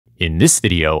In this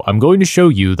video, I'm going to show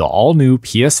you the all-new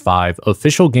PS5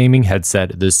 official gaming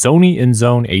headset, the Sony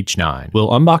INZONE H9. We'll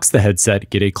unbox the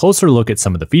headset, get a closer look at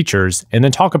some of the features, and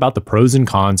then talk about the pros and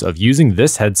cons of using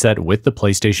this headset with the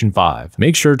PlayStation 5.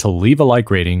 Make sure to leave a like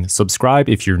rating, subscribe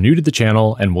if you're new to the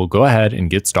channel, and we'll go ahead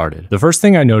and get started. The first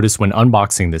thing I noticed when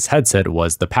unboxing this headset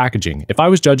was the packaging. If I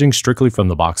was judging strictly from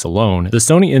the box alone, the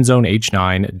Sony INZONE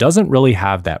H9 doesn't really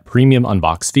have that premium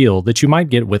unbox feel that you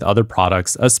might get with other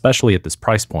products, especially at this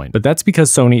price point. But that's because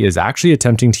Sony is actually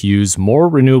attempting to use more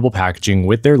renewable packaging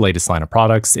with their latest line of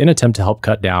products in an attempt to help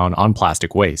cut down on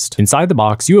plastic waste. Inside the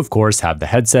box, you of course have the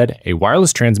headset, a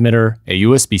wireless transmitter, a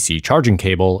USB-C charging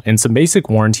cable, and some basic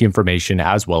warranty information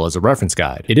as well as a reference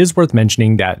guide. It is worth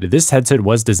mentioning that this headset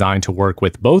was designed to work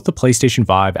with both the PlayStation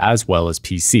 5 as well as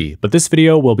PC, but this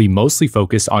video will be mostly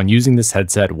focused on using this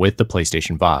headset with the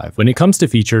PlayStation 5. When it comes to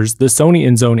features, the Sony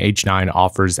INZONE H9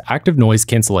 offers active noise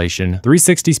cancellation,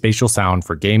 360 spatial sound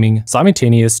for gaming,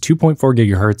 simultaneous 2.4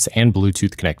 GHz and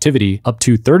Bluetooth connectivity, up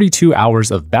to 32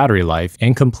 hours of battery life,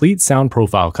 and complete sound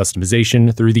profile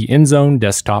customization through the INZONE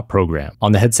Desktop program.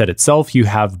 On the headset itself, you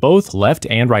have both left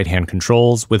and right hand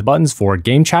controls with buttons for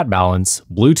game chat balance,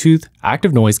 Bluetooth,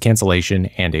 active noise cancellation,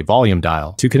 and a volume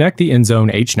dial. To connect the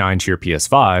INZONE H9 to your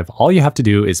PS5, all you have to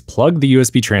do is plug the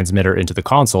USB transmitter into the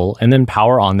console and then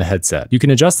power on the headset. You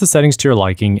can adjust the settings to your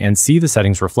liking and see the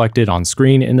settings reflected on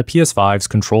screen in the PS5's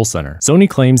control center. Sony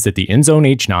claims that the INZONE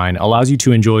H9 allows you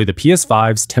to enjoy the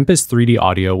PS5's Tempest 3D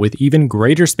audio with even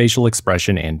greater spatial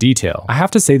expression and detail. I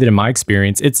have to say that in my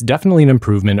experience, it's definitely an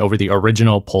improvement over the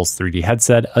original Pulse 3D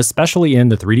headset, especially in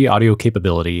the 3D audio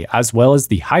capability, as well as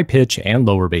the high pitch and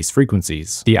lower bass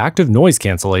frequencies. The active noise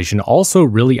cancellation also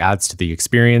really adds to the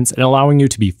experience and allowing you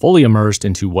to be fully immersed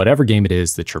into whatever game it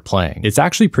is that you're playing. It's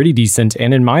actually pretty decent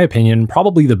and in my opinion,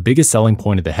 probably the biggest selling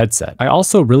point of the headset. I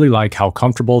also really like how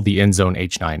comfortable the INZONE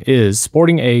H9 is,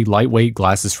 sporting a lightweight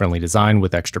glasses-friendly design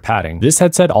with extra padding. This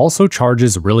headset also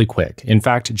charges really quick. In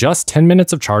fact, just 10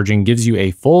 minutes of charging gives you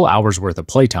a full hour's worth of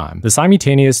playtime. The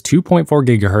simultaneous 2.4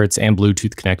 GHz and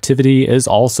Bluetooth connectivity is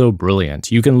also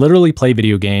brilliant. You can literally play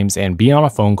video games and be on a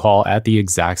phone call at the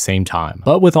exact same time.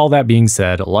 But with all that being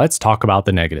said, let's talk about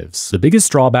the negatives. The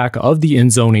biggest drawback of the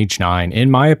INZONE H9, in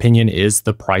my opinion, is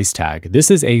the price tag. This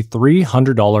is a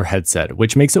 $300 headset,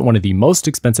 which makes it one of the most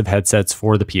expensive headsets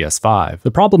for the PS5.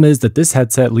 The problem is that this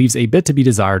headset leaves a bit to be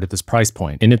desired at this price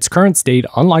point. In its current state,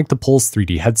 unlike the Pulse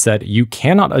 3D headset, you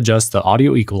cannot adjust the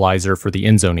audio equalizer for the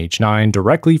INZONE H9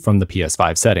 directly from the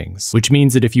PS5 settings, which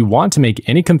means that if you want to make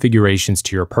any configurations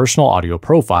to your personal audio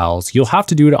profiles, you'll have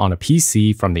to do it on a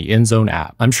PC from the INZONE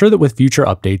app. I'm sure that with future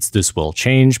updates this will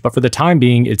change, but for the time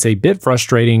being, it's a bit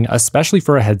frustrating, especially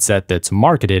for a headset that's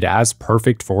marketed as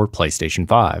perfect for PlayStation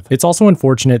 5. It's also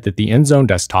unfortunate that the INZONE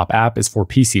Desktop App is for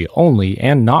PC only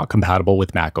and not compatible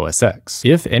with Mac OS X.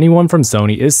 If anyone from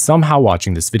Sony is somehow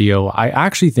watching this video, I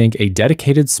actually think a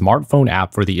dedicated smartphone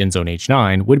app for the INZONE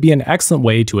H9 would be an excellent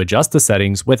way to adjust the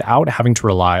settings without having to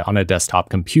rely on a desktop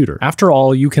computer. After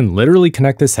all, you can literally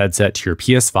connect this headset to your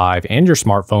PS5 and your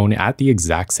smartphone at the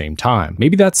exact same time.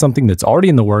 Maybe that's something that's already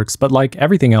in the works, but like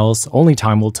everything else, only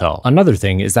time will tell. Another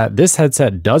thing is that this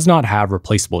headset does not have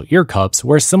replaceable ear cups,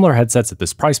 where similar headsets at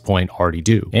this price point already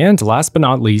do. And last but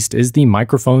not least is the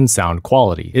microphone sound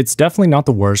quality. It's definitely not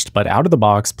the worst, but out of the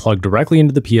box, plugged directly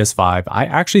into the PS5, I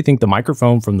actually think the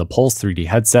microphone from the Pulse 3D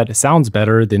headset sounds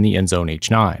better than the INZONE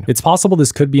H9. It's possible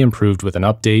this could be improved with an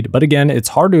update, but again, it's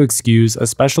hard to excuse,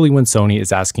 especially when Sony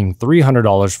is asking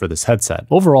 $300 for this headset.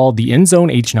 Overall, the INZONE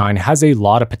H9 has a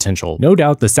lot of potential. No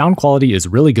doubt the sound quality is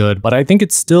really good, but I think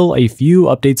it's still a few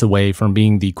updates away from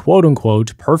being the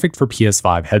quote-unquote perfect for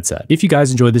PS5 headset. If you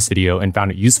guys enjoyed this video and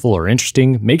found it useful or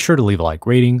interesting, make sure to leave a like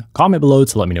rating, comment below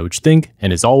to let me know what you think,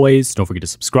 and as always, don't forget to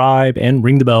subscribe and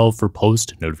ring the bell for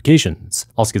post notifications.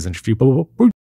 I'll see you guys in the next video.